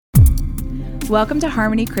Welcome to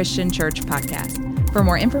Harmony Christian Church Podcast. For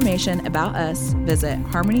more information about us, visit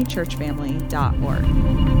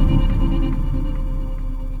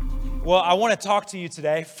harmonychurchfamily.org. Well, I want to talk to you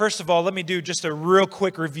today. First of all, let me do just a real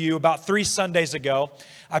quick review. About 3 Sundays ago,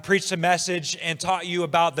 I preached a message and taught you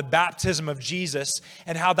about the baptism of Jesus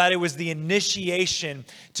and how that it was the initiation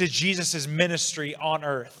to Jesus' ministry on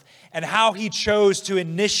earth. And how he chose to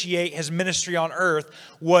initiate his ministry on earth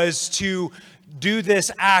was to do this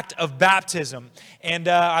act of baptism. And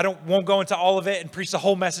won't go into all of it and preach the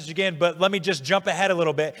whole message again, but let me just jump ahead a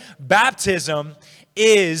little bit. Baptism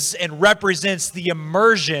is and represents the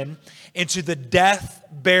immersion into the death,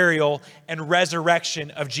 burial, and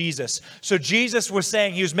resurrection of Jesus. So Jesus was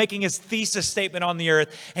saying, he was making his thesis statement on the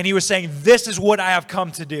earth, and he was saying, this is what I have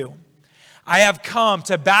come to do. I have come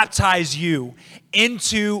to baptize you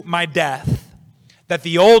into my death, that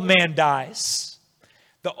the old man dies.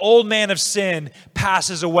 The old man of sin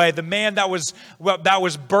passes away. The man that was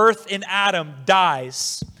birthed in Adam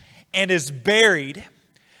dies and is buried.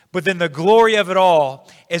 But then the glory of it all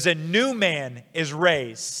is a new man is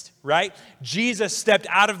raised, right? Jesus stepped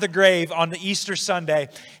out of the grave on the Easter Sunday,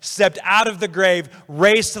 stepped out of the grave,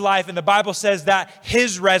 raised to life. And the Bible says that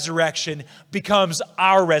his resurrection becomes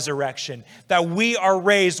our resurrection, that we are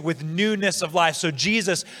raised with newness of life. So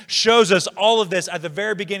Jesus shows us all of this at the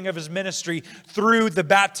very beginning of his ministry through the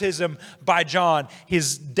baptism by John,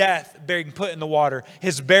 his death being put in the water,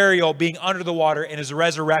 his burial being under the water, and his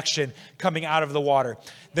resurrection coming out of the water.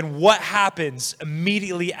 Then what happens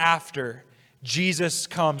immediately after Jesus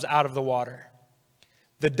comes out of the water?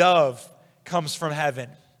 The dove comes from heaven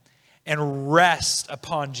and rests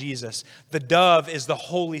upon Jesus. The dove is the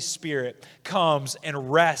Holy Spirit, comes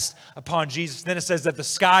and rests upon Jesus. Then it says that the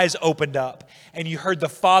skies opened up and you heard the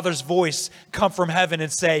Father's voice come from heaven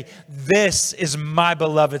and say, "This is my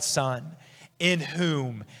beloved Son, in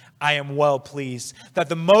whom I am well pleased." That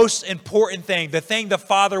the most important thing, the thing the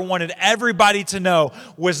Father wanted everybody to know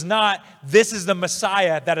was not, this is the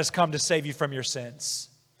Messiah that has come to save you from your sins.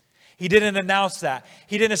 He didn't announce that.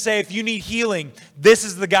 He didn't say, if you need healing, this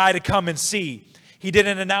is the guy to come and see. He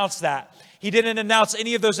didn't announce that. He didn't announce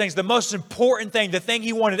any of those things. The most important thing, the thing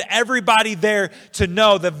he wanted everybody there to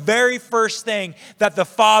know, the very first thing that the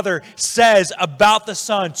Father says about the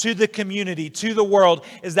Son to the community, to the world,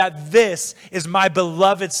 is that this is my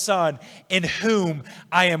beloved Son in whom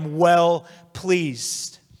I am well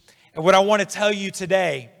pleased. And what I want to tell you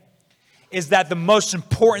today is that the most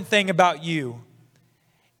important thing about you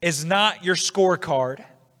is not your scorecard,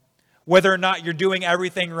 whether or not you're doing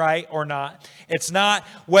everything right or not. It's not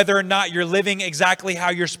whether or not you're living exactly how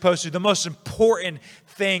you're supposed to. The most important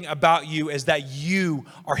thing about you is that you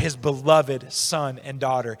are his beloved son and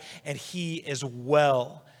daughter, and he is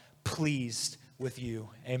well pleased with you.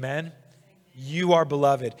 Amen? You are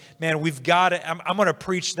beloved. Man, we've got it. I'm going to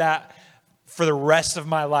preach that for the rest of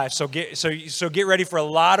my life. So get ready for a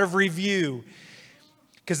lot of review.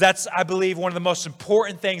 Because that's, I believe, one of the most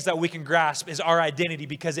important things that we can grasp is our identity,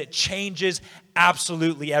 because it changes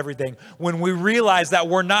absolutely everything. When we realize that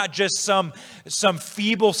we're not just some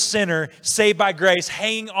feeble sinner saved by grace,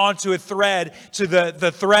 hanging onto a thread, to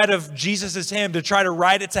the thread of Jesus' hymn to try to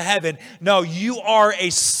ride it to heaven. No, you are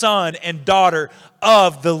a son and daughter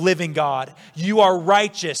of the living God. You are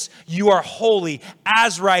righteous. You are holy,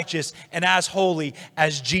 as righteous and as holy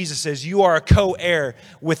as Jesus is. You are a co-heir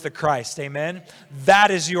with the Christ. Amen?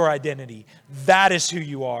 That is your identity. That is who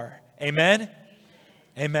you are. Amen?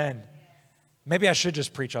 Amen. Maybe I should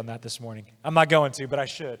just preach on that this morning. I'm not going to, but I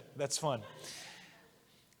should. That's fun.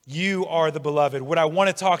 You are the beloved. What I want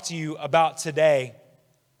to talk to you about today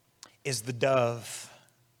is the dove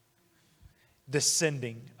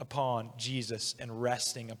descending upon Jesus and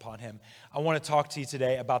resting upon him. I want to talk to you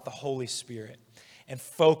today about the Holy Spirit and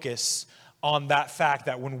focus on that fact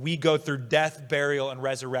that when we go through death, burial, and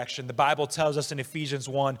resurrection, the Bible tells us in Ephesians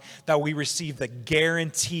 1 that we receive the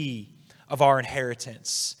guarantee of our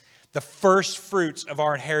inheritance. The first fruits of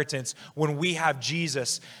our inheritance when we have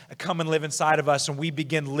Jesus come and live inside of us and we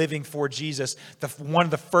begin living for Jesus. One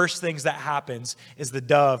of the first things that happens is the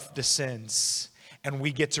dove descends. And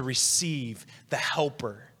we get to receive the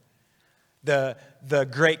helper, the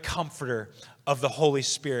great comforter of the Holy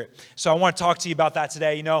Spirit. So I want to talk to you about that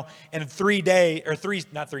today. You know, in 3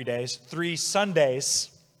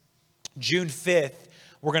 Sundays, June 5th,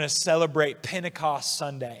 we're going to celebrate Pentecost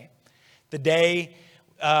Sunday. The day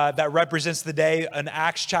that represents the day in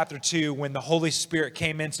Acts chapter 2 when the Holy Spirit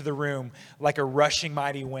came into the room like a rushing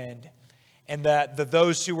mighty wind. And that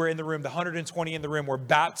those who were in the room, the 120 in the room, were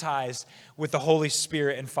baptized with the Holy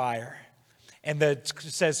Spirit and fire. And it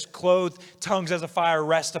says, clothed tongues as a fire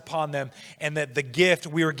rest upon them. And that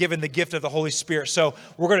we were given the gift of the Holy Spirit. So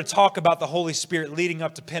we're going to talk about the Holy Spirit leading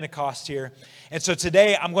up to Pentecost here. And so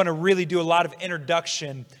today I'm going to really do a lot of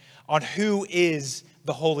introduction on who is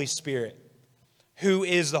the Holy Spirit. Who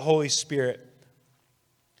is the Holy Spirit?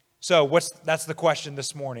 So that's the question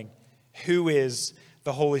this morning. Who is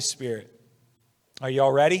the Holy Spirit? Are you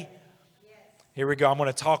all ready? Yes. Here we go. I'm going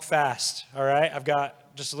to talk fast. All right. I've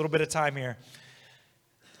got just a little bit of time here.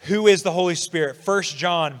 Who is the Holy Spirit? 1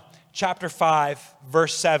 John chapter 5,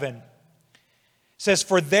 verse 7 says,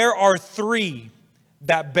 "For there are three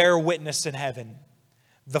that bear witness in heaven,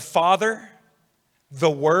 the Father,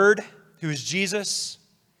 the Word, who is Jesus,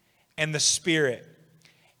 and the Spirit.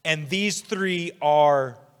 And these three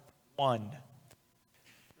are one."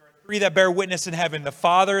 There are three that bear witness in heaven, the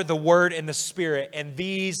Father, the Word, and the Spirit. And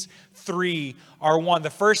these three are one. The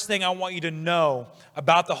first thing I want you to know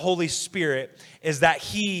about the Holy Spirit is that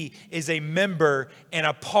He is a member and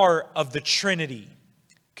a part of the Trinity.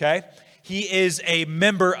 Okay? He is a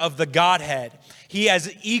member of the Godhead. He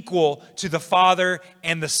is equal to the Father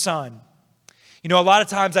and the Son. You know, a lot of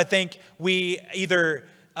times I think we either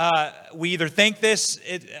think this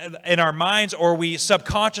in our minds, or we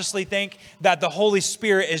subconsciously think that the Holy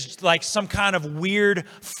Spirit is like some kind of weird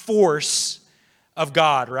force of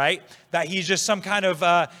God, right? That He's just some kind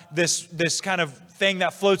of this kind of thing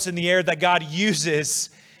that floats in the air that God uses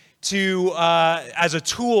to as a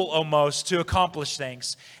tool almost to accomplish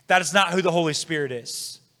things. That is not who the Holy Spirit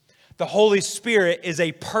is. The Holy Spirit is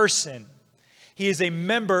a person. He is a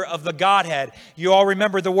member of the Godhead. You all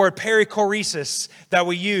remember the word perichoresis that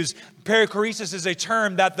we use. Perichoresis is a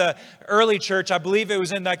term that the early church, I believe it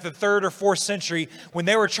was in like the 3rd or 4th century, when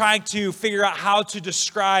they were trying to figure out how to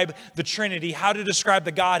describe the Trinity, how to describe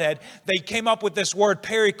the Godhead, they came up with this word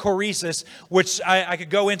perichoresis, which I could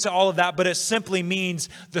go into all of that, but it simply means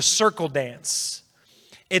the circle dance.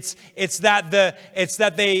 It's that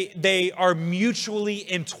they are mutually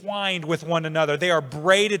entwined with one another. They are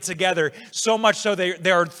braided together, so much so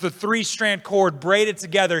they are the 3-strand cord braided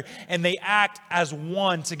together, and they act as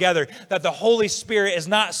one together. That the Holy Spirit is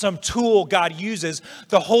not some tool God uses.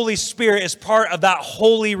 The Holy Spirit is part of that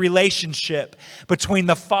holy relationship between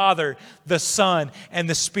the Father, the Son, and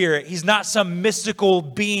the Spirit. He's not some mystical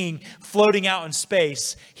being floating out in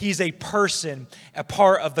space. He's a person, a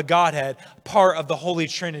part of the Godhead, part of the Holy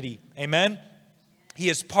Trinity. Amen? He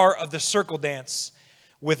is part of the circle dance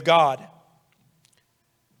with God.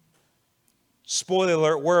 Spoiler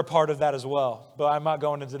alert, we're a part of that as well. But I'm not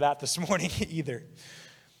going into that this morning either.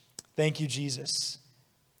 Thank you, Jesus.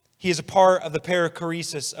 He is a part of the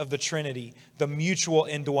perichoresis of the Trinity, the mutual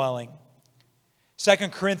indwelling. 2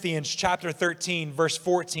 Corinthians chapter 13, verse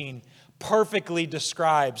 14, perfectly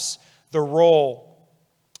describes the role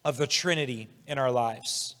of the Trinity in our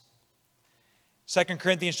lives. 2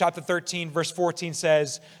 Corinthians chapter 13, verse 14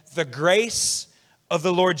 says, "The grace of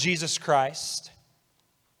the Lord Jesus Christ,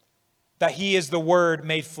 that He is the Word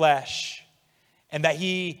made flesh, and that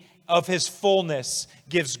He of His fullness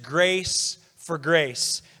gives grace for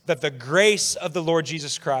grace." That the grace of the Lord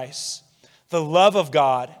Jesus Christ, the love of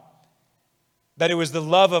God, that it was the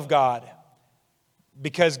love of God,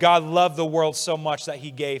 because God loved the world so much that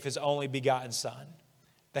He gave His only begotten Son,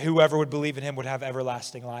 that whoever would believe in Him would have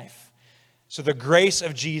everlasting life. So the grace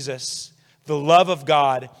of Jesus, the love of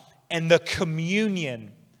God, and the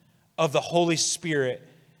communion of the Holy Spirit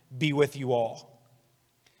be with you all.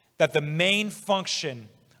 That the main function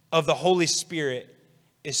of the Holy Spirit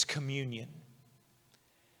is communion.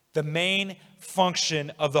 The main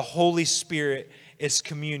function of the Holy Spirit is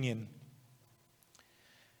communion.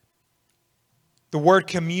 The word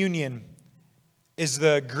communion is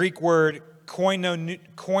the Greek word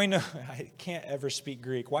koino. I can't ever speak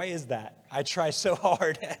Greek. Why is that? I try so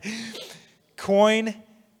hard. Koinonia.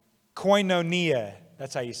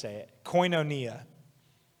 That's how you say it. Koinonia.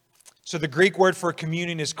 So the Greek word for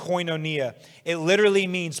communion is koinonia. It literally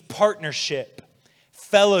means partnership,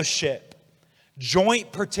 fellowship,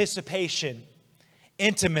 joint participation,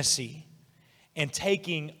 intimacy, and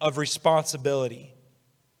taking of responsibility.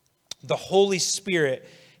 The Holy Spirit,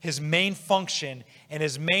 His main function and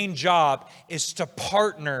His main job is to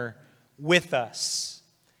partner with us.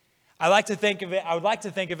 I would like to think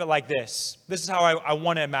of it like this. This is how I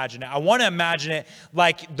want to imagine it. I want to imagine it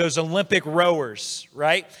like those Olympic rowers,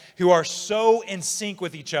 right? Who are so in sync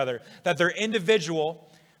with each other that they're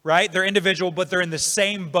individual, right? They're individual, but they're in the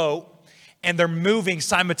same boat and they're moving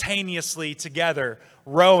simultaneously together,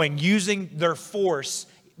 rowing, using their force.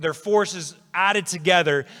 Their force is added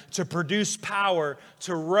together to produce power,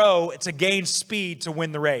 to row, to gain speed, to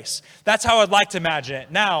win the race. That's how I'd like to imagine it.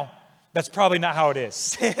 Now, That's probably not how it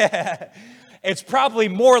is. It's probably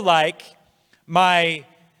more like my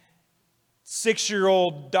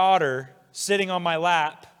 6-year-old daughter sitting on my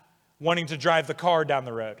lap wanting to drive the car down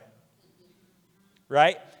the road,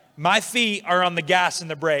 right? My feet are on the gas and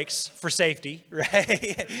the brakes for safety,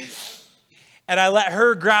 right? And I let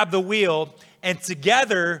her grab the wheel, and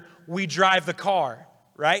together we drive the car,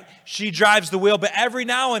 right? She drives the wheel, but every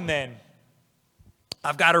now and then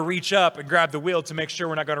I've got to reach up and grab the wheel to make sure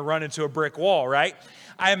we're not going to run into a brick wall, right?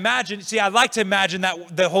 I like to imagine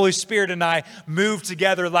that the Holy Spirit and I move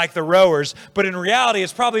together like the rowers, but in reality,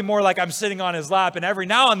 it's probably more like I'm sitting on his lap, and every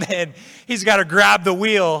now and then, he's got to grab the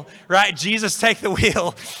wheel, right? Jesus, take the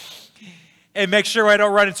wheel, and make sure I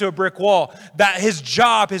don't run into a brick wall. That his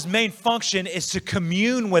job, his main function is to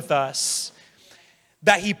commune with us,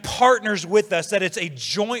 that he partners with us, that it's a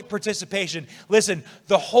joint participation. Listen,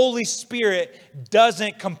 the Holy Spirit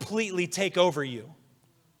doesn't completely take over you.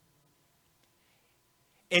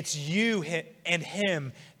 It's you and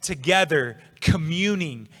him together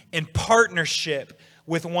communing in partnership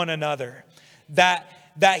with one another.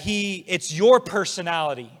 It's your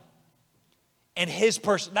personality and his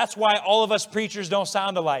person. That's why all of us preachers don't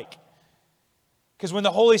sound alike. Because when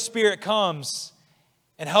the Holy Spirit comes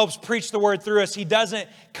and helps preach the word through us, he doesn't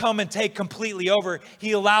come and take completely over.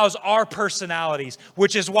 He allows our personalities,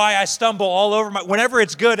 which is why I stumble all over whenever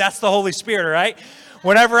it's good, that's the Holy Spirit, all right?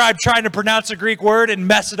 Whenever I'm trying to pronounce a Greek word and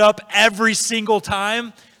mess it up every single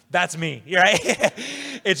time, that's me, right?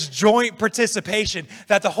 It's joint participation,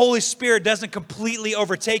 that the Holy Spirit doesn't completely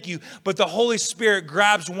overtake you, but the Holy Spirit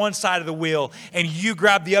grabs one side of the wheel and you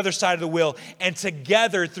grab the other side of the wheel. And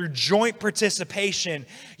together, through joint participation,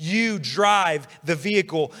 you drive the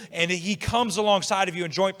vehicle and he comes alongside of you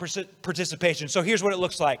in joint participation. So here's what it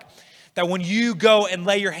looks like. That when you go and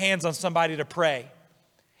lay your hands on somebody to pray,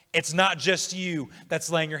 it's not just you that's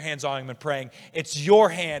laying your hands on them and praying. It's your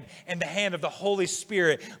hand and the hand of the Holy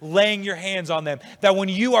Spirit laying your hands on them. That when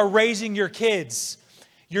you are raising your kids,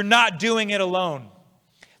 you're not doing it alone.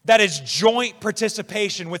 That is joint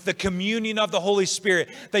participation with the communion of the Holy Spirit.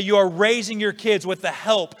 That you are raising your kids with the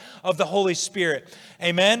help of the Holy Spirit.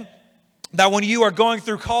 Amen? That when you are going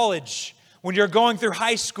through college, when you're going through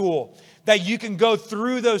high school, that you can go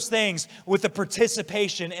through those things with the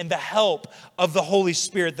participation and the help of the Holy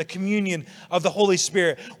Spirit, the communion of the Holy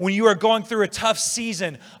Spirit. When you are going through a tough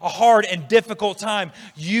season, a hard and difficult time,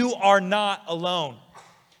 you are not alone.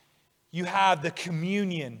 You have the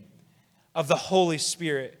communion of the Holy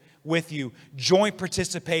Spirit with you, joint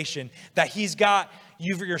participation, that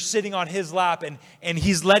you're sitting on his lap and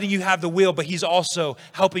he's letting you have the wheel, but he's also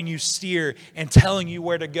helping you steer and telling you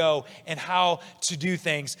where to go and how to do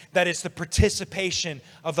things. That it's the participation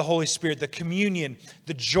of the Holy Spirit, the communion,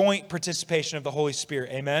 the joint participation of the Holy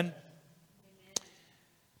Spirit. Amen?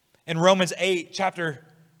 In Romans 8, chapter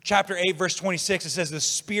 8, verse 26, it says, the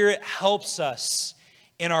Spirit helps us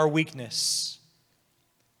in our weakness.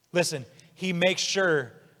 Listen, he makes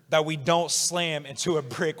sure that we don't slam into a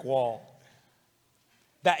brick wall.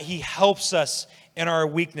 That he helps us in our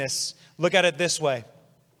weakness. Look at it this way.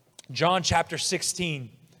 John chapter 16,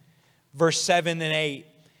 verse 7 and 8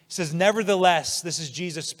 says, nevertheless, this is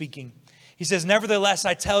Jesus speaking. He says, nevertheless,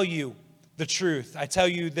 I tell you the truth. I tell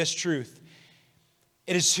you this truth.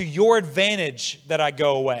 It is to your advantage that I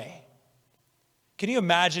go away. Can you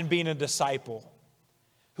imagine being a disciple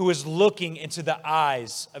who is looking into the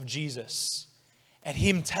eyes of Jesus and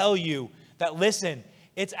him tell you that, listen,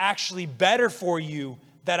 it's actually better for you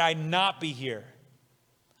that I not be here?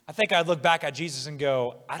 I think I'd look back at Jesus and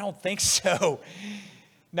go, I don't think so.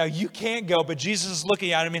 No, you can't go, but Jesus is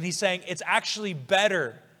looking at him and he's saying, it's actually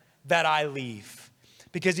better that I leave.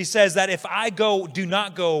 Because he says that if I do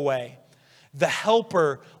not go away, the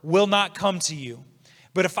helper will not come to you.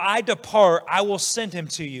 But if I depart, I will send him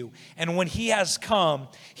to you. And when he has come,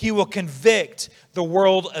 he will convict the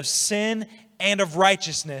world of sin and of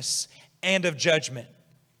righteousness and of judgment.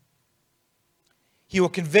 He will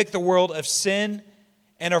convict the world of sin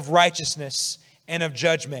and of righteousness and of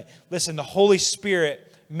judgment. Listen, the Holy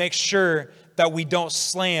Spirit makes sure that we don't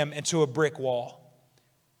slam into a brick wall.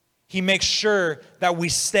 He makes sure that we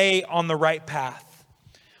stay on the right path.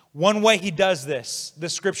 One way he does this, the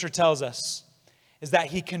scripture tells us, is that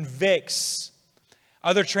he convicts.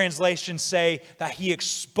 Other translations say that he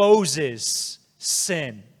exposes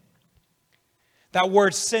sin. That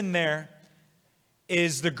word sin there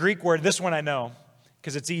is the Greek word, this one I know,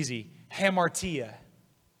 because it's easy, hamartia.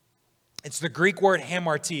 It's the Greek word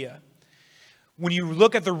hamartia. When you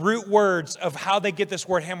look at the root words of how they get this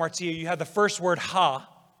word hamartia, you have the first word ha,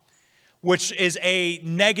 which is a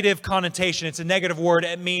negative connotation. It's a negative word.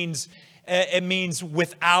 It means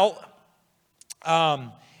without,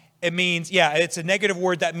 It means, it's a negative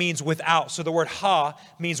word that means without. So the word ha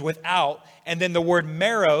means without. And then the word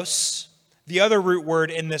meros, the other root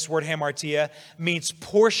word in this word hamartia, means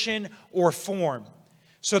portion or form.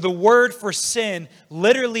 So the word for sin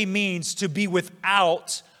literally means to be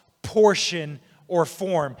without portion or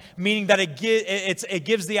form, meaning that it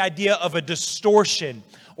gives the idea of a distortion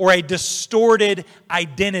or a distorted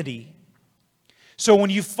identity. So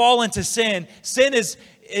when you fall into sin, sin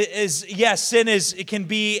it can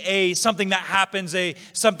be something that happens,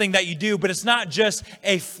 something that you do, but it's not just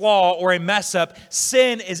a flaw or a mess up.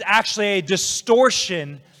 Sin is actually a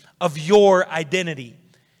distortion of your identity.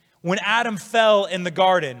 When Adam fell in the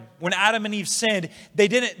garden, when Adam and Eve sinned,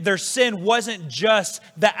 their sin wasn't just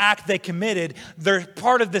the act they committed.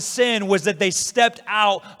 Part of the sin was that they stepped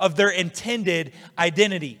out of their intended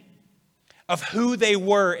identity of who they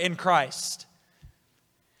were in Christ.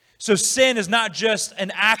 So sin is not just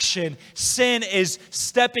an action. Sin is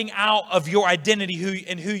stepping out of your identity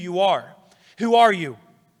and who you are. Who are you?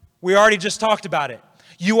 We already just talked about it.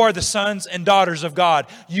 You are the sons and daughters of God.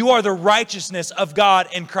 You are the righteousness of God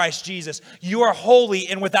in Christ Jesus. You are holy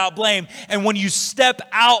and without blame. And when you step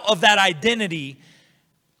out of that identity,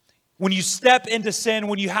 when you step into sin,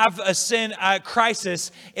 when you have a sin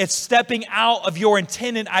crisis, it's stepping out of your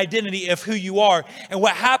intended identity of who you are. And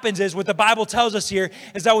what happens is, what the Bible tells us here,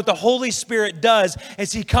 is that what the Holy Spirit does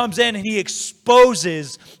is He comes in and He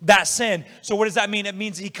exposes that sin. So what does that mean? It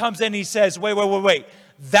means He comes in and He says, wait.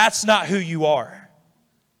 That's not who you are.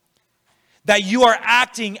 That you are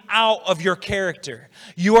acting out of your character.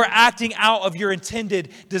 You are acting out of your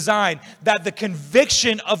intended design. That the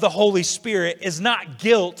conviction of the Holy Spirit is not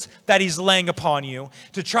guilt that He's laying upon you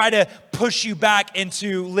to try to push you back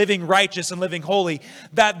into living righteous and living holy.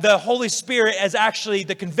 That the Holy Spirit is actually,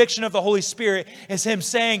 the conviction of the Holy Spirit is Him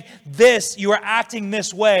saying, you are acting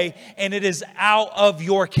this way, and it is out of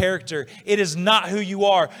your character. It is not who you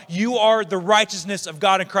are. You are the righteousness of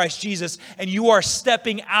God in Christ Jesus, and you are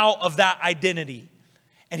stepping out of that identity.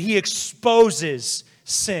 And He exposes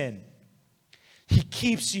sin. He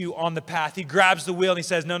keeps you on the path. He grabs the wheel and He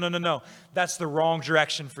says, no. That's the wrong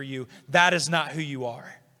direction for you. That is not who you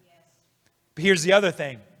are. Yes. But here's the other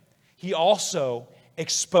thing. He also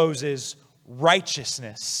exposes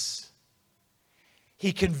righteousness.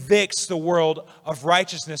 He convicts the world of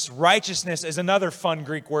righteousness. Righteousness is another fun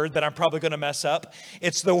Greek word that I'm probably going to mess up.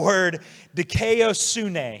 It's the word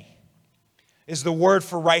dikaiosune, is the word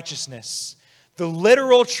for righteousness. The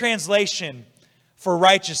literal translation for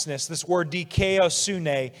righteousness, this word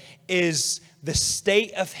dikaiosune, is the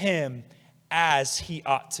state of him as he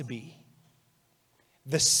ought to be.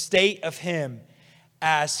 The state of him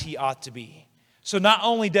as he ought to be. So not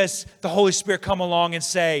only does the Holy Spirit come along and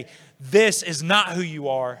say, this is not who you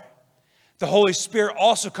are, the Holy Spirit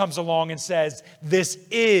also comes along and says, this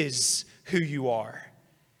is who you are.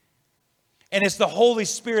 And it's the Holy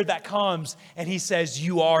Spirit that comes and He says,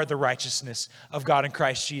 you are the righteousness of God in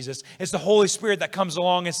Christ Jesus. It's the Holy Spirit that comes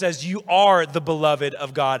along and says, you are the beloved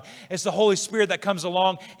of God. It's the Holy Spirit that comes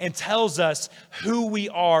along and tells us who we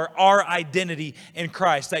are, our identity in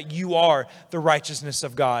Christ, that you are the righteousness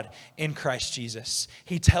of God in Christ Jesus.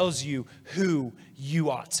 He tells you who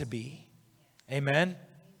you ought to be. Amen?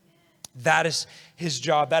 That is His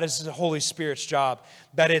job. That is the Holy Spirit's job.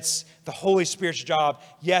 That it's the Holy Spirit's job,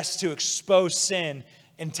 yes, to expose sin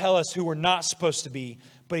and tell us who we're not supposed to be,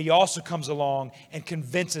 but He also comes along and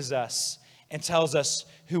convinces us and tells us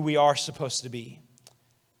who we are supposed to be.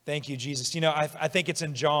 Thank you, Jesus. You know, I think it's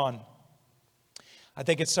in John. I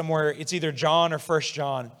think it's somewhere, it's either John or 1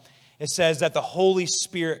 John. It says that the Holy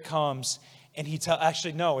Spirit comes and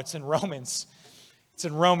actually, no, it's in Romans. It's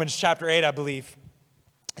in Romans chapter 8, I believe.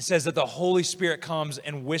 It says that the Holy Spirit comes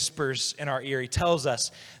and whispers in our ear. He tells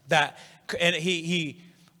us that, and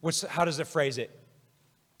how does it phrase it?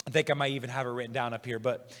 I think I might even have it written down up here,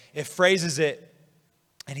 but it phrases it,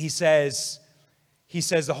 and he says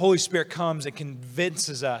the Holy Spirit comes and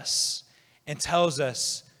convinces us and tells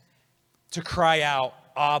us to cry out,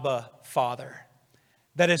 Abba, Father.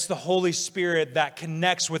 That it's the Holy Spirit that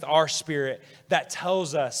connects with our spirit, that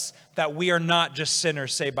tells us that we are not just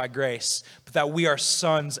sinners saved by grace, but that we are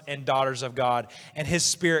sons and daughters of God. And His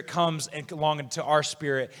Spirit comes along into our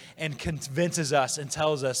spirit and convinces us and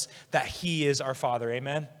tells us that He is our Father.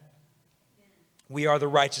 Amen? We are the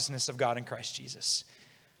righteousness of God in Christ Jesus.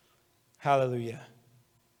 Hallelujah.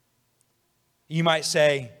 You might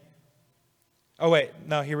say, oh wait,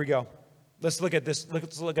 no, here we go. Let's look at this.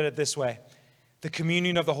 Let's look at it this way. The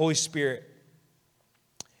communion of the Holy Spirit.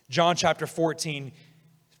 John chapter 14,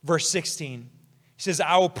 verse 16. He says,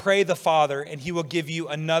 I will pray the Father, and He will give you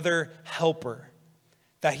another helper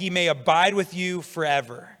that he may abide with you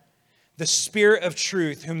forever. The Spirit of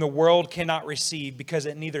truth, whom the world cannot receive, because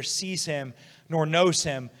it neither sees him nor knows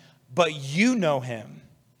him, but you know him,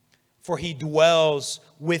 for he dwells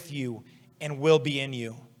with you and will be in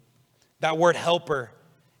you. That word helper,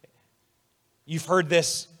 you've heard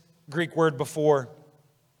this Greek word before.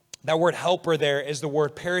 That word helper there is the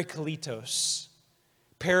word parakletos.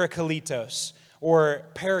 Parakletos, or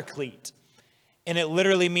paraclete. And it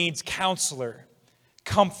literally means counselor,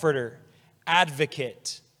 comforter,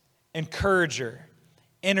 advocate, encourager,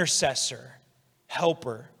 intercessor,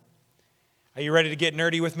 helper. Are you ready to get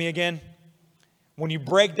nerdy with me again? When you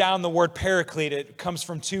break down the word paraclete, it comes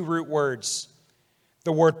from two root words.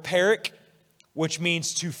 The word parak, which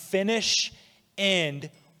means to finish,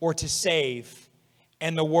 end, or to save.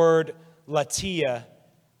 And the word latia,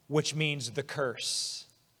 which means the curse.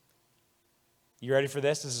 You ready for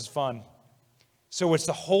this? This is fun. So it's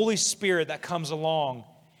the Holy Spirit that comes along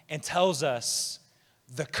and tells us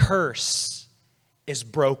the curse is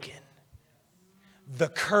broken. The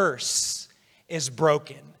curse is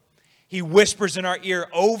broken. He whispers in our ear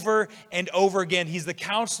over and over again. He's the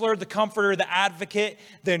counselor, the comforter, the advocate,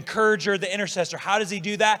 the encourager, the intercessor. How does he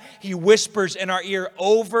do that? He whispers in our ear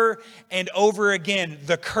over and over again.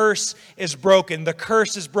 The curse is broken. The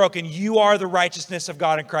curse is broken. You are the righteousness of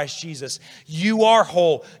God in Christ Jesus. You are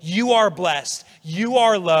whole. You are blessed. You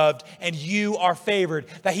are loved. And you are favored.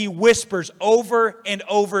 That he whispers over and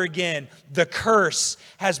over again. The curse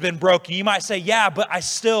has been broken. You might say, yeah, but I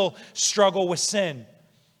still struggle with sin.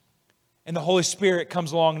 And the Holy Spirit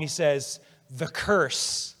comes along and he says, the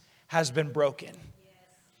curse has been broken.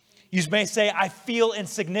 You may say, I feel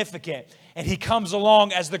insignificant. And he comes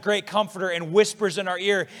along as the great comforter and whispers in our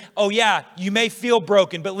ear, oh yeah, you may feel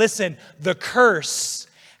broken, but listen, the curse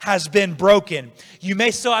has been broken. You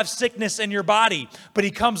may still have sickness in your body, but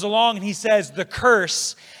he comes along and he says, the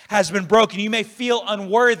curse has been broken. You may feel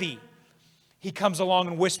unworthy. He comes along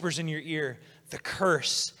and whispers in your ear, the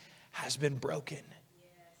curse has been broken.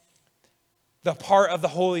 The part of the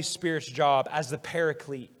Holy Spirit's job as the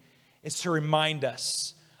paraclete is to remind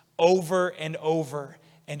us over and over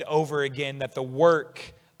and over again that the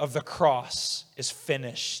work of the cross is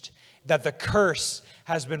finished, that the curse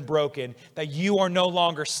has been broken, that you are no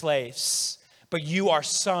longer slaves, but you are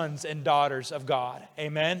sons and daughters of God.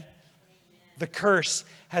 Amen? The curse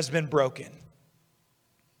has been broken.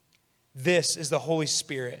 This is the Holy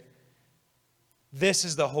Spirit. This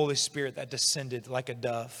is the Holy Spirit that descended like a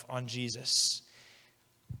dove on Jesus.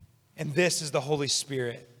 And this is the Holy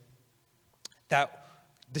Spirit that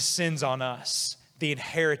descends on us, the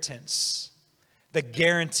inheritance, the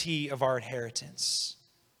guarantee of our inheritance.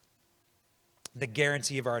 The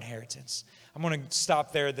guarantee of our inheritance. I'm going to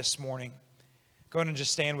stop there this morning. Go ahead and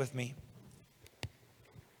just stand with me.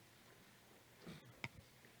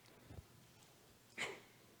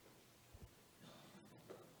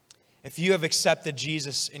 If you have accepted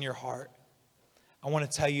Jesus in your heart, I want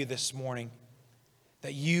to tell you this morning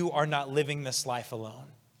that you are not living this life alone.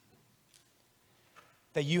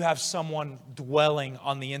 That you have someone dwelling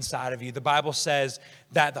on the inside of you. The Bible says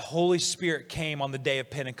that the Holy Spirit came on the day of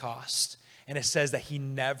Pentecost, and it says that he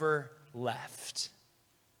never left.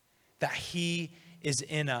 That he is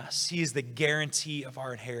in us. He is the guarantee of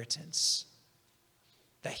our inheritance.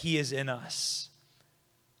 That he is in us.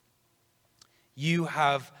 You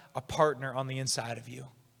have a partner on the inside of you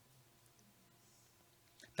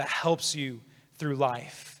that helps you through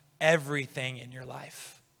life, everything in your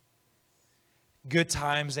life. Good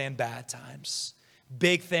times and bad times,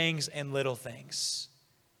 big things and little things.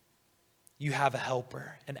 You have a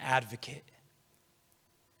helper, an advocate.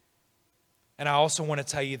 And I also want to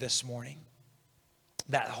tell you this morning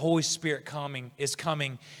that the Holy Spirit is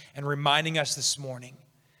coming and reminding us this morning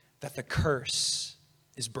that the curse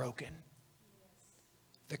is broken.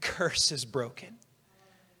 The curse is broken.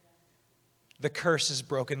 The curse is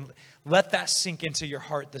broken. Let that sink into your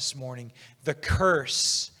heart this morning. The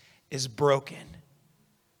curse is broken.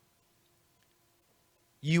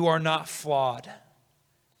 You are not flawed,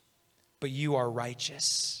 but you are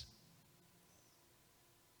righteous.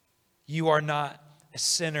 You are not a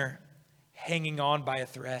sinner hanging on by a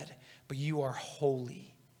thread, but you are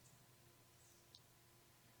holy.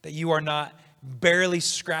 That you are not barely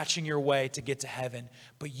scratching your way to get to heaven,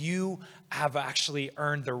 but you have actually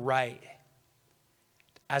earned the right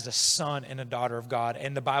as a son and a daughter of God.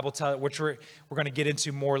 And the Bible tells, which we're going to get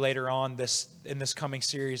into more later on in this coming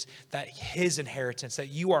series, that his inheritance, that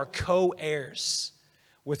you are co-heirs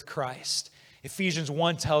with Christ. Ephesians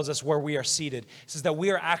 1 tells us where we are seated. It says that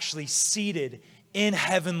we are actually seated in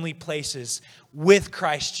heavenly places with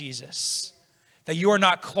Christ Jesus. That you are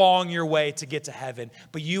not clawing your way to get to heaven,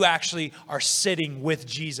 but you actually are sitting with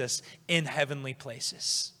Jesus in heavenly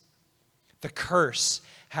places. The curse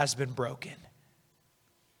has been broken.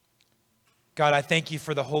 God, I thank you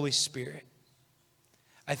for the Holy Spirit.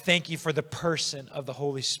 I thank you for the person of the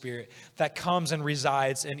Holy Spirit that comes and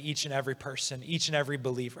resides in each and every person, each and every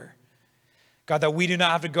believer. God, that we do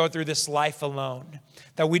not have to go through this life alone,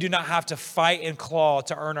 that we do not have to fight and claw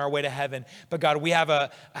to earn our way to heaven. But God, we have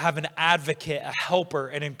an advocate, a helper,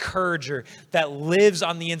 an encourager that lives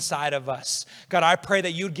on the inside of us. God, I pray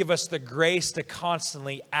that you'd give us the grace to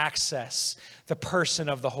constantly access the person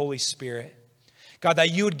of the Holy Spirit. God,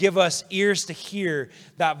 that you would give us ears to hear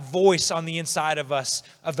that voice on the inside of us,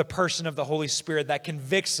 of the person of the Holy Spirit that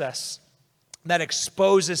convicts us, that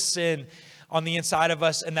exposes sin on the inside of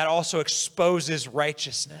us, and that also exposes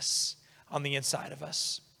righteousness on the inside of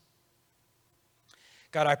us.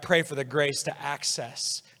 God, I pray for the grace to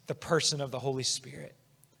access the person of the Holy Spirit.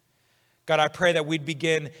 God, I pray that we'd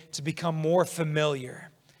begin to become more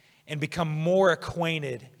familiar and become more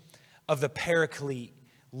acquainted of the Paraclete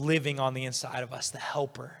living on the inside of us, the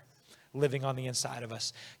helper living on the inside of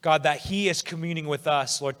us. God, that he is communing with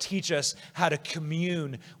us. Lord, teach us how to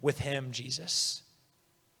commune with him, Jesus,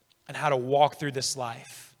 and how to walk through this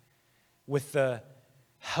life with the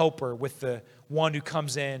helper, with the one who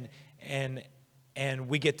comes in, and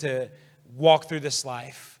we get to walk through this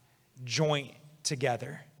life joined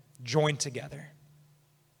together.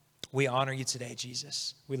 We honor you today,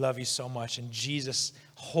 Jesus. We love you so much. In Jesus'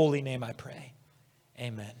 holy name I pray.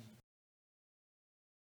 Amen.